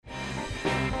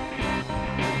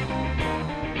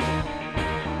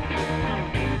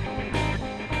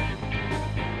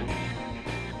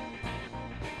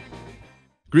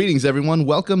Greetings, everyone.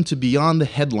 Welcome to Beyond the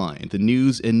Headline, the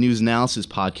news and news analysis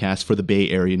podcast for the Bay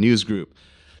Area News Group.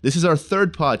 This is our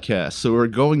third podcast, so we're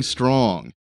going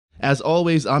strong. As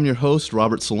always, I'm your host,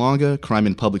 Robert Salonga, crime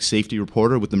and public safety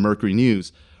reporter with the Mercury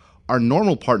News. Our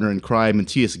normal partner in crime,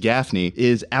 Matthias Gaffney,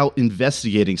 is out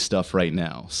investigating stuff right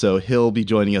now, so he'll be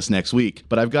joining us next week.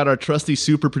 But I've got our trusty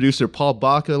super producer, Paul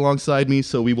Baca, alongside me,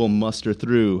 so we will muster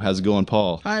through. How's it going,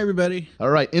 Paul? Hi, everybody. All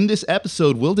right, in this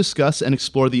episode, we'll discuss and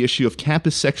explore the issue of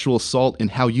campus sexual assault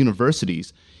and how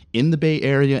universities in the Bay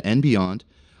Area and beyond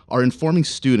are informing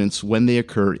students when they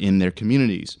occur in their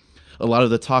communities. A lot of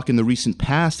the talk in the recent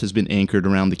past has been anchored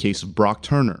around the case of Brock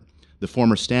Turner, the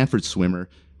former Stanford swimmer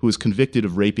who was convicted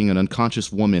of raping an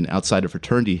unconscious woman outside a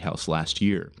fraternity house last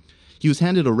year. He was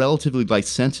handed a relatively light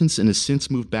sentence and has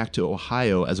since moved back to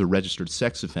Ohio as a registered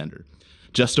sex offender.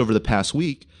 Just over the past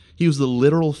week, he was the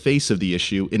literal face of the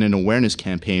issue in an awareness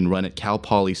campaign run at Cal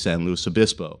Poly San Luis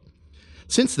Obispo.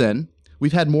 Since then,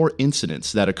 we've had more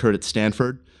incidents that occurred at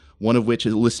Stanford, one of which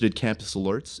elicited campus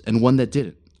alerts, and one that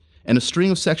didn't, and a string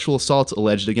of sexual assaults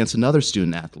alleged against another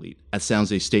student athlete at San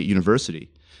Jose State University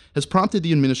has prompted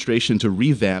the administration to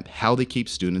revamp how they keep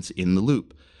students in the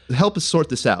loop. To help us sort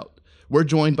this out, we're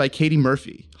joined by Katy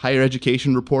Murphy, higher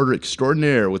education reporter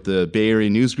extraordinaire with the Bay Area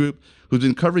News Group, who's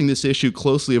been covering this issue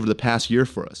closely over the past year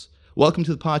for us. Welcome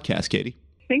to the podcast, Katy.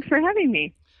 Thanks for having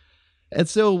me. And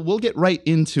so we'll get right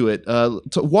into it.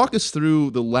 To walk us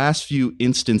through the last few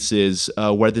instances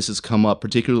where this has come up,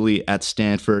 particularly at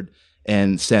Stanford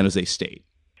and San Jose State.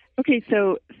 Okay,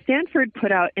 so Stanford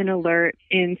put out an alert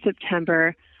in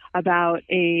September about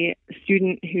a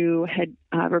student who had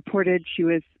reported she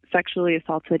was sexually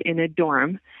assaulted in a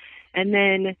dorm. And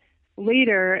then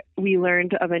later, we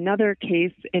learned of another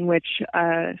case in which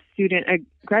a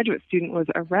graduate student was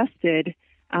arrested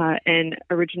and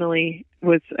originally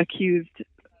was accused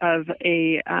of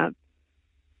a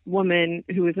woman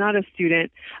who was not a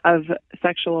student of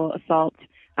sexual assault,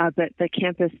 but the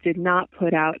campus did not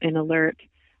put out an alert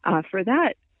for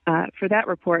that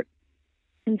report.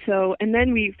 And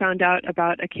then we found out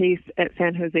about a case at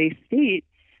San Jose State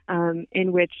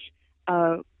in which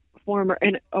a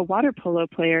water polo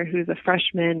player who's a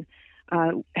freshman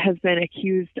has been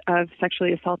accused of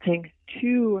sexually assaulting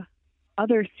two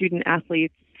other student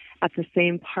athletes at the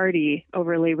same party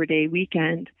over Labor Day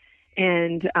weekend.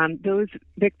 And those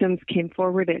victims came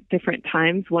forward at different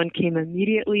times. One came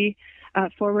immediately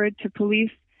forward to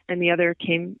police, and the other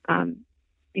came,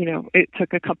 it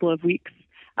took a couple of weeks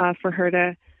for her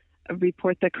to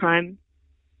report the crime.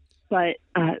 But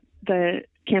the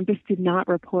campus did not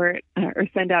report or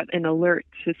send out an alert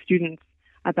to students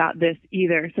about this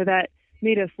either. So that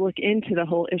made us look into the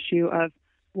whole issue of,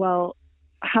 well,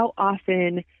 how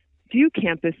often do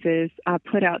campuses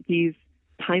put out these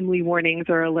timely warnings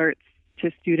or alerts to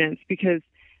students? Because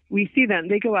we see them,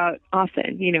 they go out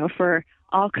often, for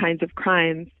all kinds of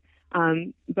crimes.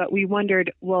 But we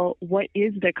wondered, well, what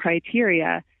is the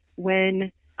criteria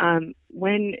when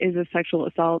is a sexual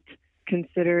assault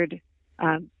considered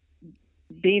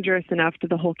dangerous enough to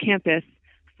the whole campus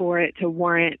for it to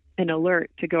warrant an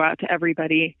alert to go out to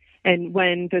everybody, and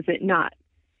when does it not?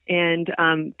 And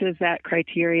does that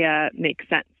criteria make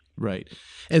sense? Right.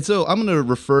 And so I'm going to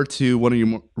refer to one of your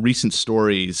more recent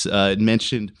stories. It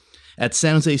mentioned at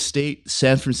San Jose State,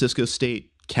 San Francisco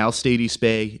State, Cal State East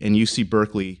Bay, and UC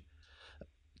Berkeley,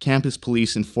 campus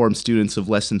police informed students of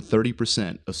less than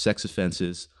 30% of sex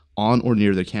offenses on or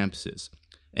near their campuses.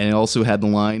 And it also had the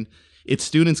line, its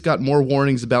students got more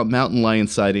warnings about mountain lion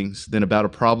sightings than about a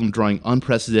problem drawing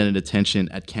unprecedented attention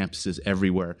at campuses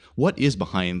everywhere. What is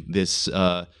behind this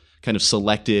kind of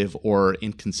selective or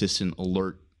inconsistent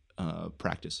alert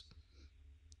practice?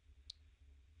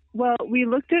 Well, we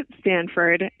looked at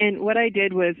Stanford, and what I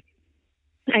did was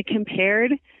I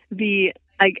compared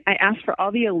I asked for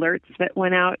all the alerts that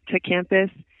went out to campus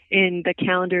in the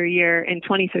calendar year in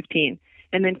 2015,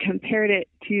 and then compared it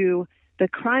to the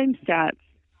crime stats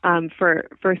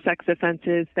for sex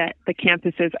offenses that the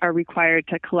campuses are required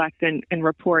to collect and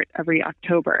report every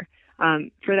October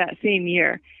for that same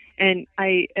year. And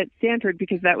at Stanford,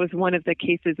 because that was one of the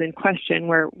cases in question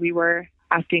where we were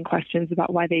asking questions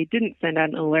about why they didn't send out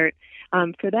an alert,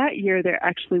 for that year, there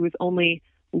actually was only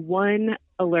one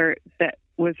alert that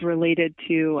was related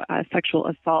to sexual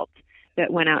assault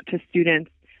that went out to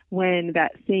students, when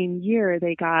that same year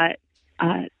they got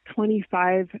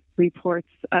 25 reports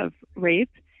of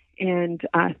rape and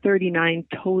 39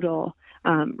 total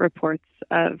reports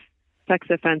of sex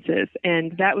offenses.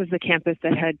 And that was the campus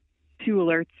that had 2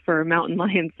 alerts for mountain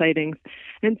lion sightings.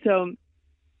 And so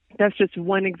that's just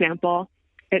one example.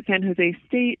 At San Jose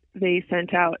State, they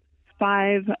sent out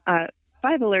five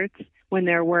alerts, when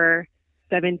there were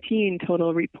 17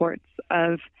 total reports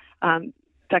of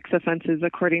sex offenses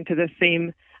according to the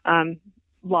same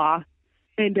law.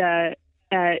 And at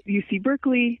UC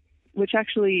Berkeley, which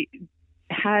actually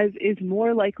is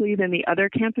more likely than the other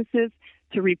campuses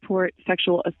to report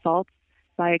sexual assaults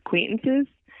by acquaintances,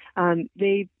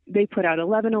 they put out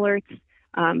 11 alerts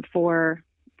for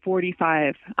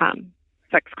 45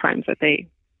 sex crimes that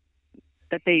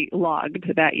they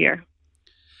logged that year.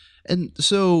 And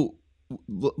so,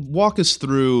 walk us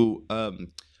through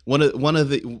one of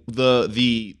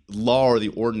the law or the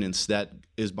ordinance that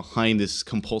is behind this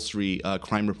compulsory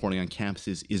crime reporting on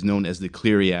campuses is known as the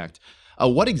Clery Act.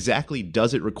 What exactly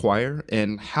does it require,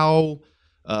 and how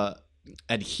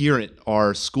adherent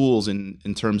are schools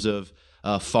in terms of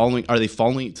following? Are they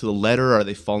following it to the letter? Are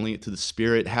they following it to the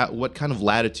spirit? What kind of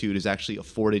latitude is actually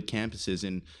afforded campuses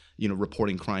in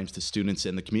reporting crimes to students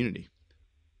and the community?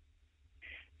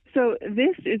 So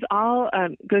this is all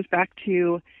goes back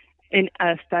to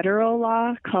a federal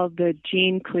law called the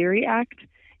Jean Clery Act.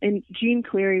 And Jean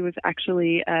Clery was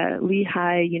actually a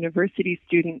Lehigh University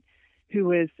student who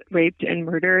was raped and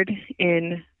murdered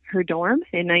in her dorm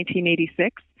in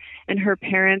 1986. And her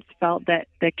parents felt that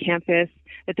that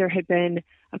there had been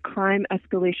a crime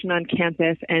escalation on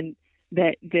campus and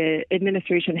that the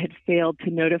administration had failed to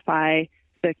notify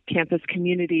the campus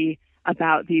community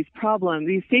about these problems,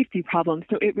 these safety problems.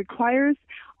 So it requires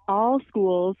all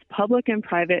schools, public and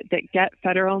private, that get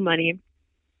federal money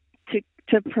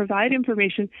to provide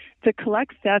information, to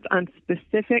collect stats on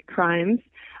specific crimes,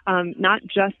 not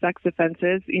just sex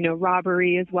offenses,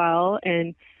 robbery as well,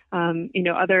 and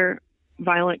other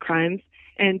violent crimes,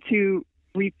 and to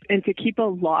keep a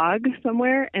log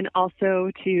somewhere, and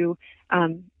also to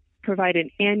provide an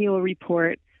annual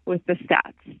report with the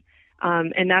stats.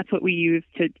 And that's what we use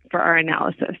for our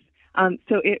analysis.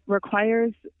 So it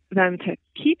requires them to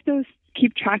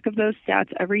keep track of those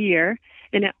stats every year,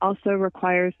 and it also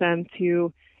requires them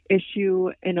to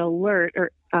issue an alert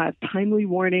or a timely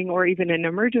warning or even an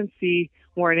emergency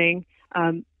warning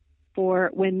for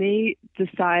when they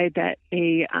decide that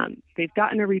they've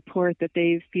gotten a report that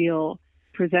they feel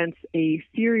presents a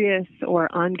serious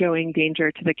or ongoing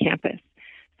danger to the campus.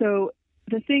 So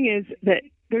the thing is that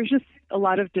there's just a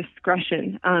lot of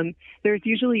discretion. There's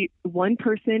usually one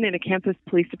person in a campus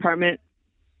police department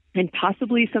and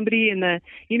possibly somebody in the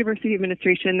university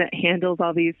administration that handles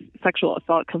all these sexual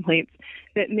assault complaints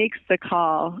that makes the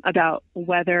call about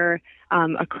whether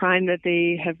a crime that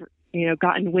they have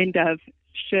gotten wind of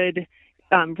should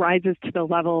rises to the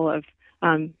level of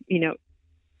an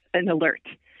alert.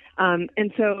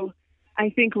 And so I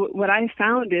think what I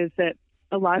found is that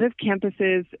a lot of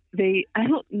campuses, I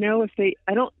don't know if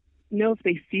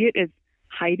they see it as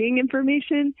hiding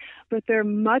information, but they're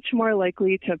much more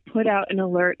likely to put out an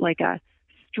alert like a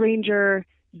stranger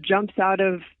jumps out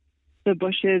of the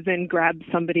bushes and grabs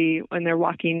somebody when they're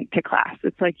walking to class.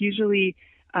 It's like usually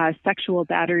sexual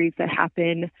batteries that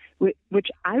happen, which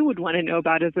I would want to know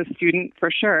about as a student for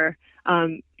sure,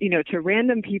 to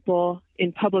random people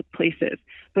in public places,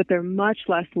 but they're much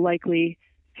less likely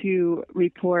to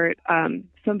report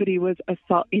somebody was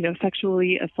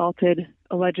sexually assaulted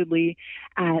allegedly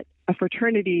at a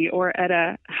fraternity or at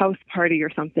a house party or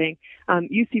something.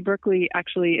 UC Berkeley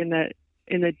actually in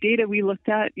the data we looked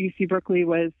at, UC Berkeley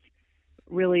was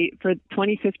really, for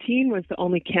 2015, was the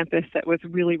only campus that was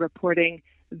really reporting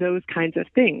those kinds of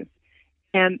things.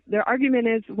 And their argument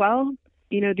is, well,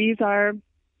 these are,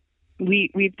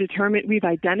 we've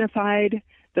identified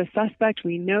the suspect,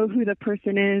 we know who the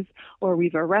person is, or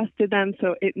we've arrested them,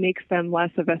 so it makes them less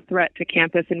of a threat to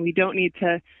campus, and we don't need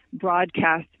to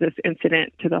broadcast this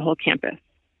incident to the whole campus.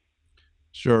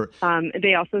 Sure.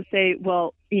 They also say,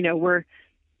 well, we're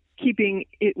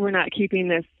not keeping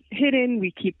this hidden.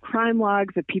 We keep crime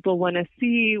logs. If people want to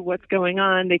see what's going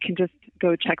on, they can just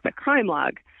go check the crime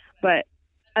log. But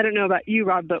I don't know about you,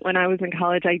 Rob, but when I was in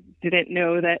college, I didn't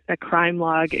know that a crime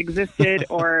log existed,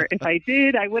 or if I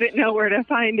did, I wouldn't know where to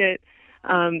find it.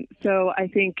 So I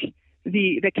think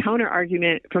the counter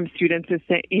argument from students is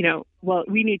saying, well,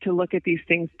 we need to look at these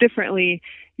things differently.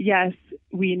 Yes,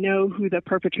 we know who the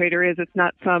perpetrator is. It's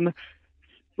not some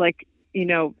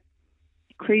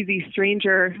crazy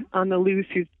stranger on the loose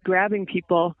who's grabbing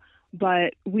people,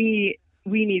 but we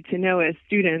need to know as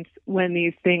students when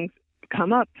these things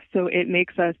come up, so it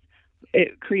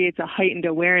creates a heightened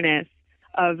awareness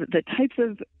of the types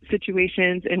of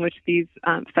situations in which these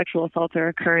sexual assaults are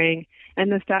occurring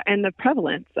and the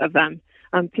prevalence of them,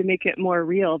 to make it more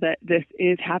real that this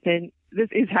is happening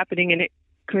and it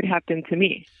could happen to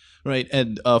me. Right.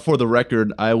 And for the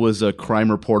record, I was a crime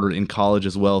reporter in college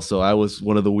as well. So I was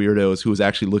one of the weirdos who was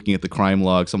actually looking at the crime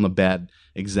logs. I'm a bad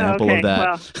example of Okay, that.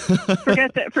 well,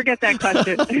 forget that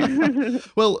question.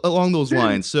 Well, along those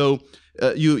lines. So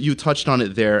you touched on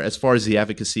it there as far as the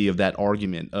advocacy of that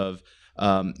argument of,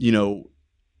 you know,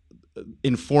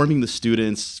 informing the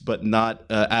students, but not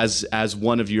as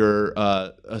one of your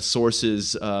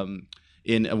sources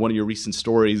in one of your recent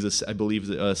stories. I believe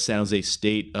the San Jose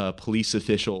State police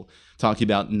official talking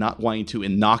about not wanting to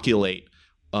inoculate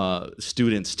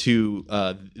students to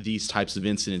these types of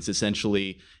incidents.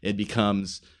 Essentially, it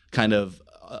becomes kind of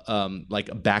like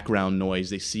a background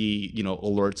noise. They see, you know,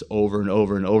 alerts over and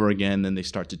over and over again, then they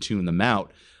start to tune them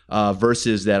out.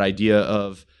 Versus that idea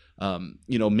of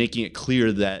you know, making it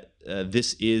clear that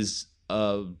this is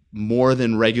a more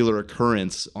than regular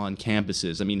occurrence on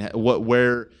campuses. I mean,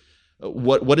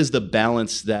 what is the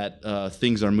balance that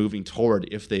things are moving toward,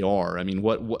 if they are? I mean,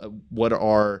 what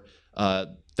are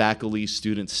faculty,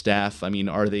 students, staff? I mean,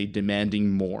 are they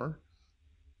demanding more?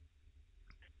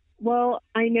 Well,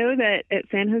 I know that at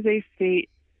San Jose State,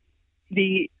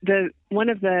 the one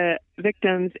of the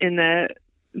victims in the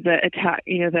attack,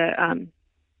 you know, the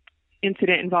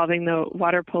incident involving the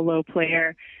water polo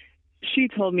player, she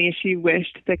told me she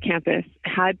wished the campus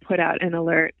had put out an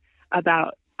alert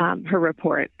about her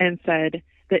report and said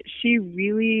that she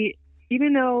really,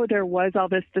 even though there was all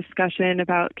this discussion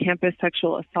about campus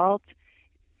sexual assault,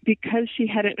 because she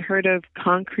hadn't heard of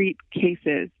concrete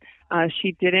cases,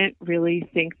 she didn't really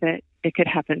think that it could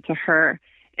happen to her,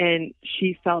 and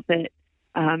she felt that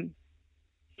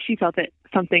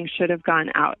something should have gone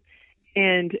out.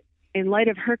 And in light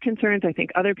of her concerns, I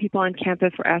think other people on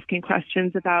campus were asking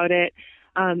questions about it.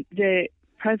 The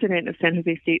president of San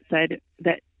Jose State said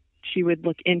that she would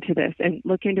look into this and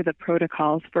look into the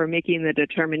protocols for making the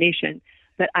determination.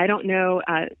 But I don't know.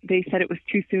 They said it was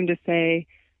too soon to say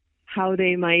how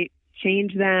they might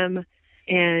change them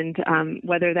and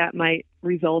whether that might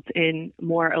result in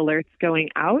more alerts going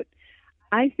out.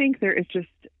 I think there is just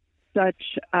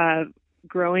such a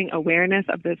growing awareness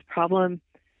of this problem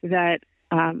that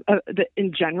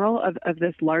in general of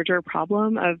this larger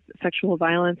problem of sexual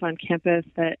violence on campus,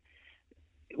 that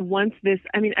once this,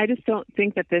 I mean, I just don't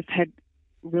think that this had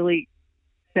really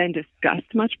been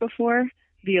discussed much before,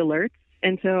 the alerts.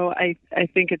 And so I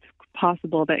think it's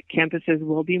possible that campuses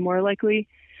will be more likely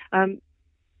to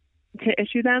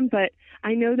issue them. But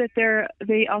I know that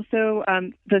they also,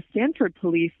 the Stanford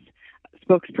police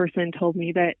spokesperson told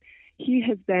me that he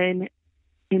has been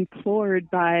implored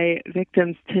by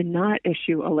victims to not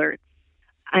issue alerts.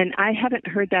 And I haven't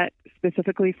heard that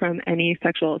specifically from any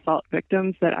sexual assault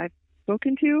victims that I've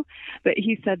spoken to, but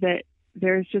he said that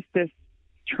there's just this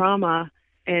trauma,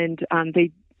 and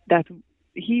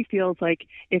he feels like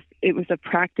if it was a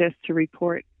practice to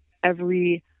report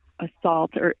every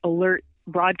assault or alert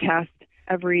broadcast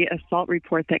every assault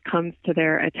report that comes to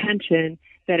their attention,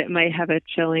 that it might have a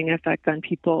chilling effect on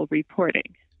people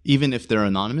reporting. Even if they're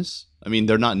anonymous? I mean,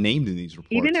 they're not named in these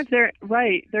reports. Even if they're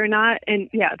right, they're not. And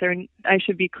yeah, I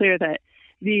should be clear that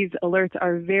these alerts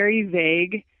are very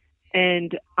vague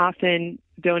and often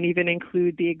don't even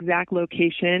include the exact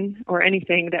location or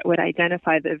anything that would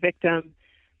identify the victim.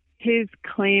 His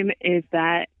claim is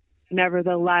that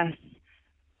nevertheless,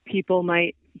 people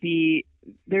might be,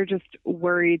 they're just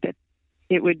worried that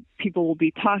people will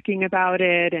be talking about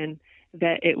it, and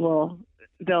that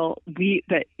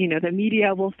the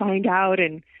media will find out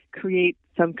and create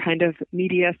some kind of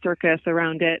media circus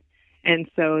around it. And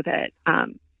so that,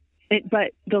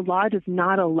 but the law does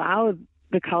not allow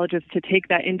the colleges to take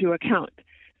that into account.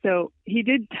 So he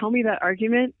did tell me that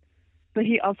argument, but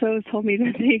he also told me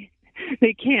that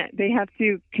they can't. They have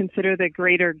to consider the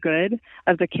greater good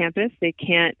of the campus. They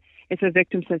can't, if a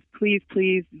victim says,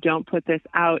 please don't put this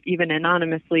out, even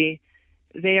anonymously,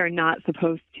 they are not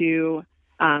supposed to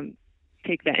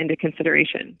take that into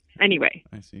consideration. Anyway.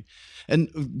 I see.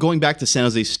 And going back to San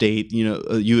Jose State,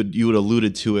 you had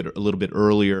alluded to it a little bit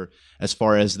earlier as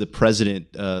far as the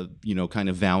president, kind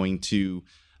of vowing to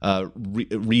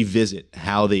revisit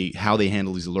how they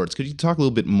handle these alerts. Could you talk a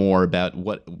little bit more about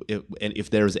if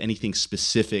there was anything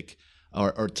specific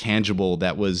or tangible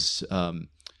that was,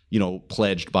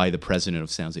 pledged by the president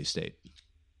of San Jose State?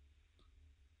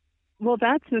 Well,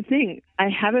 that's the thing. I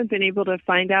haven't been able to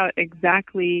find out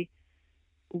exactly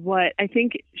what. I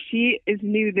think she is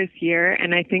new this year,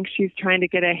 and I think she's trying to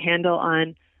get a handle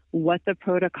on what the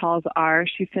protocols are.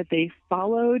 She said they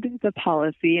followed the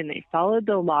policy and they followed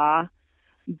the law,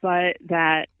 but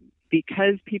that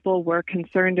because people were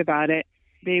concerned about it,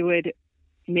 they would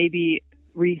maybe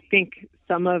rethink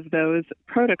some of those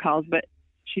protocols. But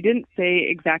she didn't say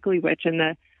exactly which,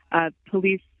 and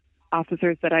Police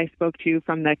officers that I spoke to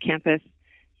from the campus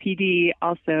PD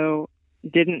also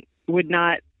would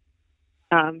not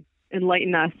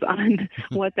enlighten us on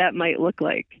what that might look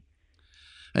like.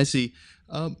 I see.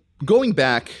 Going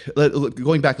back a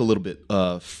little bit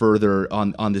further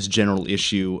on this general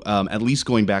issue, at least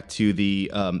going back to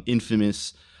the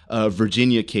infamous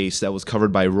Virginia case that was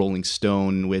covered by Rolling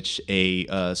Stone, in which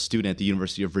a student at the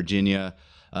University of Virginia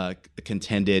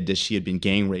contended that she had been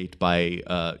gang raped by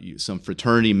some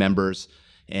fraternity members,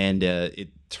 and it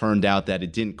turned out that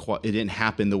it didn't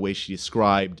happen the way she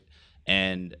described,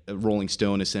 and Rolling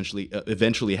Stone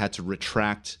eventually had to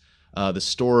retract the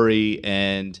story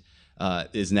and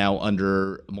is now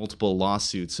under multiple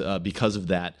lawsuits because of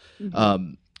that.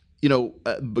 Mm-hmm.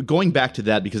 But going back to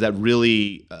that, because that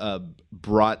really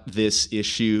brought this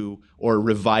issue or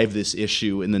revived this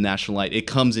issue in the national light. It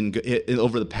comes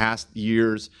over the past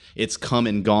years. It's come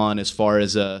and gone as far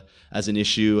as an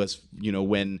issue as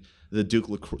when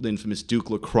the infamous Duke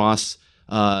lacrosse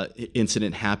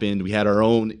incident happened. We had our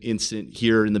own incident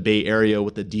here in the Bay Area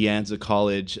with the De Anza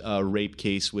College rape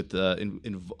case with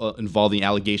involving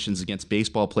allegations against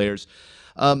baseball players.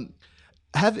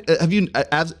 Have you,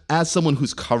 as someone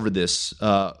who's covered this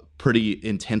pretty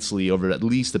intensely over at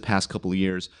least the past couple of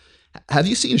years, have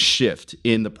you seen a shift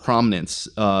in the prominence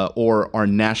or our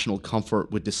national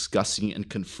comfort with discussing and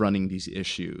confronting these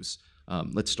issues?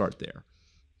 Let's start there.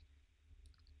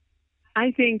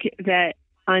 I think that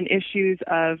on issues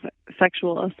of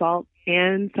sexual assault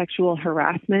and sexual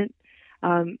harassment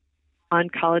on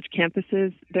college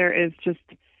campuses,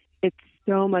 it's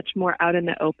so much more out in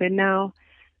the open now.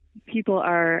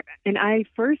 And I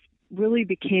first really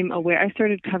became aware. I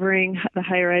started covering the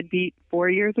higher ed beat 4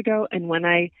 years ago, and when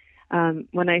I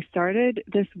started,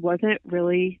 this wasn't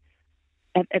really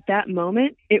at that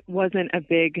moment. It wasn't a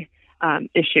big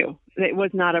issue. It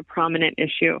was not a prominent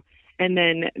issue. And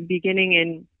then beginning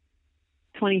in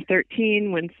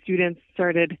 2013, when students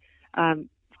started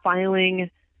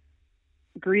filing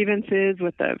grievances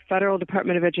with the Federal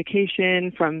Department of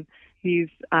Education from these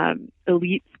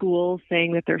elite schools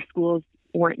saying that their schools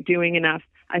weren't doing enough,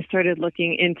 I started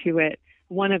looking into it.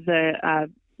 One of the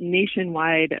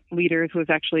nationwide leaders was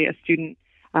actually a student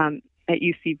at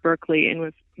UC Berkeley and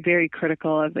was very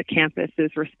critical of the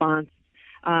campus's response,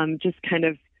 just kind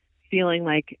of feeling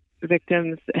like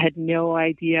victims had no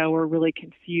idea, were really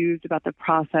confused about the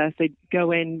process. They'd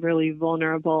go in really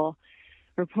vulnerable,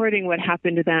 reporting what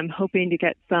happened to them, hoping to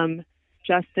get some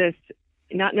justice,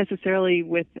 not necessarily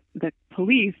with the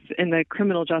police and the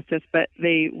criminal justice, but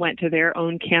they went to their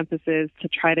own campuses to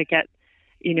try to get,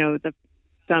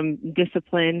 some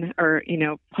discipline or,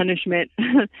 punishment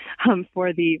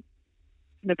for the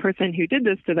person who did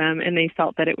this to them. And they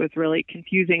felt that it was really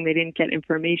confusing. They didn't get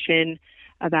information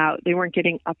they weren't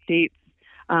getting updates.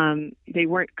 They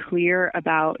weren't clear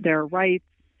about their rights.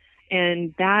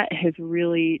 And that has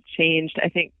really changed. I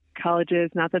think colleges,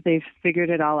 not that they've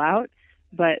figured it all out,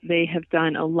 but they have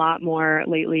done a lot more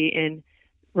lately in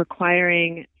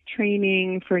requiring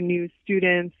training for new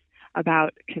students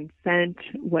about consent,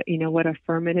 what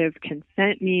affirmative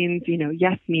consent means.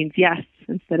 Yes means yes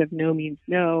instead of no means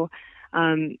no.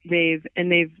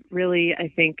 They've really,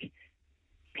 I think,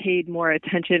 paid more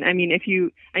attention. I mean,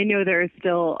 I know there is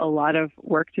still a lot of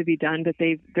work to be done, but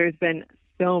there's been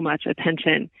so much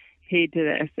attention paid to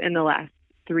this in the last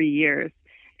 3 years.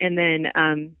 And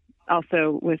then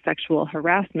also with sexual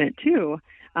harassment too,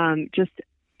 just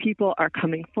people are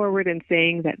coming forward and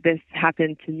saying that this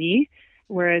happened to me,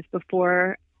 whereas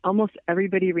before almost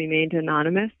everybody remained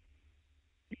anonymous.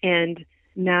 And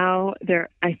now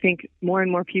I think more and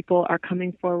more people are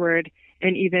coming forward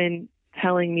and even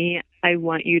telling me, I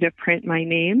want you to print my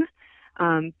name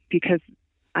because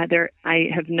I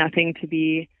have nothing to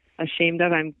be ashamed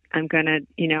of. I'm gonna,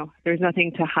 there's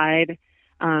nothing to hide.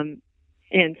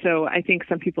 And so I think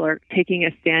some people are taking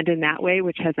a stand in that way,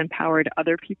 which has empowered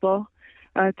other people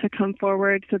to come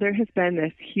forward. So there has been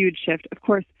this huge shift. Of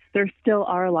course, there still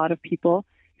are a lot of people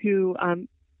who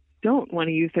don't want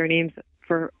to use their names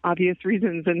for obvious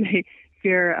reasons, and they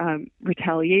fear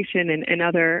retaliation and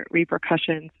other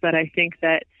repercussions. But I think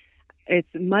that it's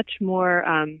much more,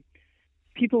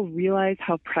 people realize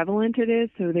how prevalent it is,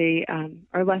 so they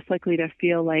are less likely to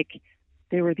feel like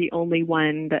they were the only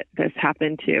one that this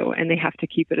happened to, and they have to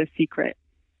keep it a secret.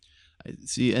 I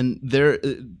see, and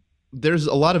there's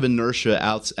a lot of inertia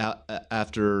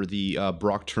after the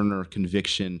Brock Turner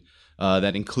conviction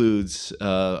that includes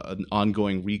an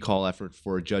ongoing recall effort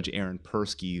for Judge Aaron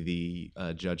Persky, the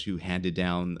judge who handed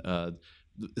down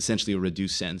essentially a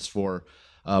reduced sentence for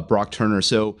Brock Turner.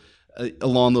 So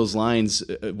along those lines,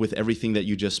 with everything that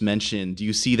you just mentioned, do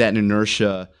you see that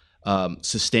inertia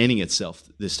sustaining itself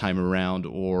this time around,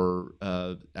 or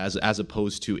as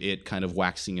opposed to it kind of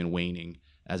waxing and waning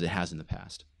as it has in the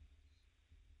past?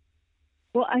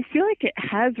 Well, I feel like it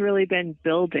has really been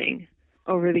building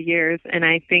over the years, and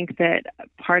I think that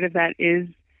part of that is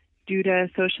due to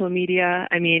social media.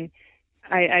 I mean,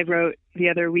 I wrote the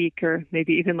other week, or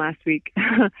maybe even last week,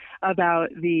 about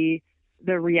the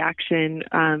reaction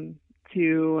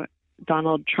to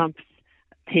Donald Trump's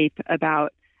tape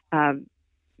about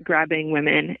grabbing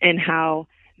women, and how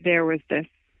there was this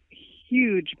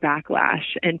huge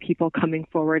backlash and people coming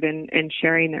forward and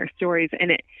sharing their stories.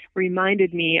 And it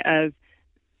reminded me of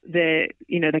the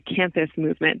campus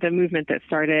movement, the movement that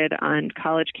started on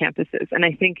college campuses. And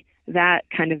I think that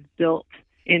kind of built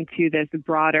into this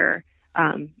broader,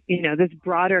 this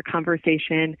broader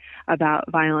conversation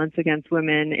about violence against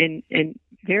women in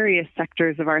various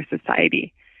sectors of our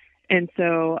society. And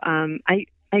so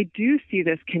I do see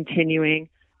this continuing.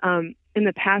 In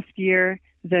the past year,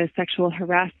 the sexual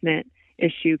harassment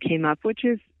issue came up, which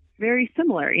is very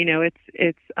similar.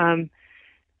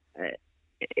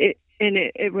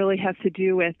 It really has to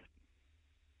do with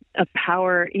a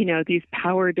power, these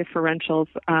power differentials,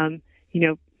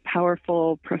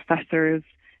 powerful professors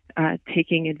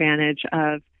taking advantage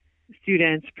of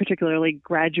students, particularly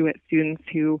graduate students,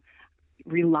 who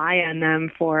rely on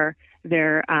them for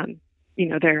their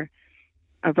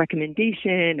a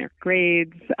recommendation or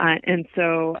grades. And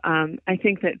so I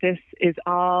think that this is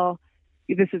all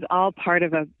part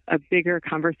of a bigger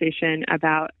conversation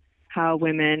about how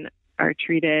women are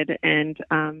treated. And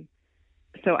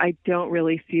so I don't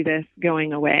really see this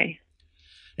going away.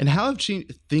 And how have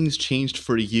things changed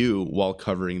for you while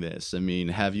covering this? I mean,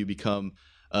 have you become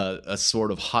a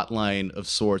sort of hotline of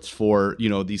sorts for,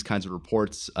 these kinds of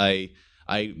reports? I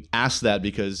ask that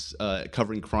because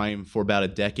covering crime for about a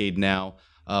decade now,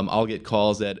 I'll get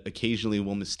calls that occasionally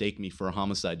will mistake me for a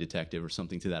homicide detective or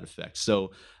something to that effect.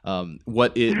 So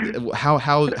how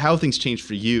have things changed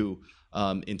for you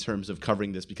in terms of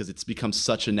covering this, because it's become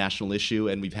such a national issue,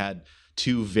 and we've had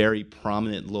two very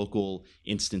prominent local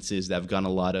instances that have gotten a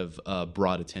lot of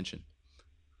broad attention?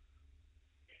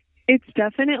 It's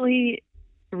definitely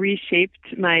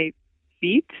reshaped my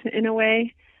beat in a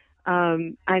way.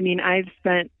 I mean, I've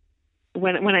spent,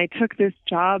 when I took this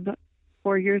job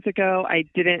 4 years ago, I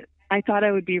thought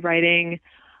I would be writing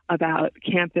about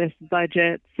campus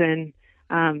budgets and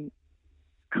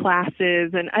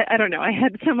classes, and I don't know, I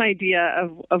had some idea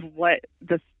of what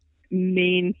the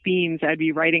main themes I'd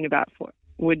be writing about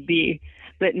would be.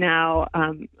 But now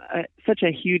such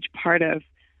a huge part of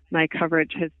my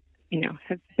coverage has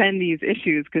been these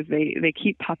issues, because they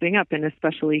keep popping up, and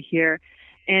especially here.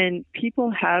 And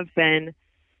people have been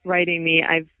writing me.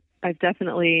 I've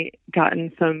definitely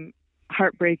gotten some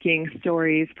heartbreaking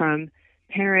stories from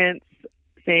parents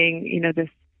saying, this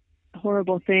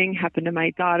horrible thing happened to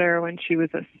my daughter when she was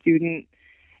a student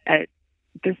at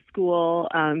this school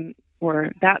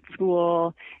or that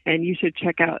school, and you should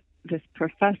check out this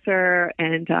professor.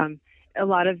 And a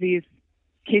lot of these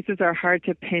cases are hard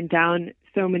to pin down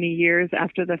so many years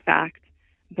after the fact.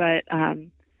 But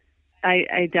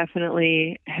I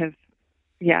definitely have,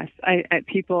 yes,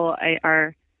 people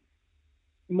are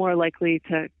more likely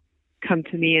to come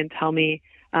to me and tell me.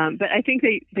 But I think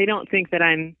they don't think that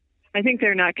I think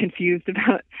they're not confused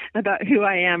about who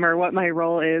I am or what my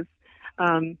role is.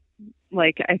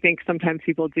 Like I think sometimes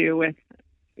people do with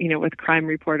crime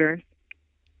reporters.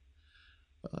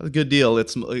 Good deal.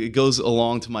 It goes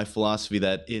along to my philosophy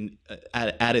that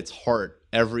at its heart,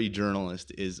 every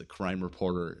journalist is a crime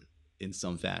reporter in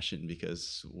some fashion,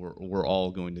 because we're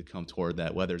all going to come toward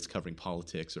that, whether it's covering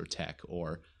politics or tech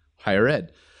or higher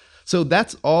ed. So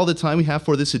that's all the time we have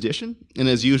for this edition. And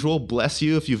as usual, bless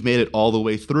you if you've made it all the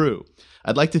way through.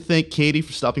 I'd like to thank Katy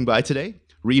for stopping by today.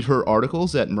 Read her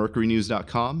articles at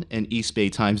mercurynews.com and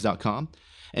eastbaytimes.com,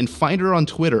 and find her on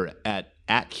Twitter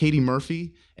at Katy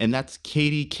Murphy, and that's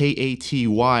Katy, Katy,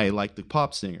 like the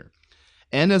pop singer.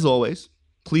 And as always,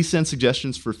 please send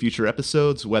suggestions for future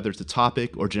episodes, whether it's a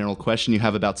topic or general question you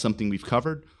have about something we've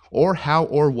covered, or how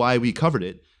or why we covered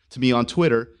it, to me on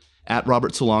Twitter at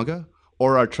Robert Salonga,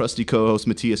 or our trusty co-host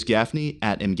Matthias Gaffney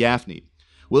at mgaffney.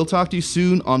 We'll talk to you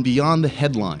soon on Beyond the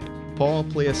Headline. Paul,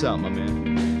 play us out, my man.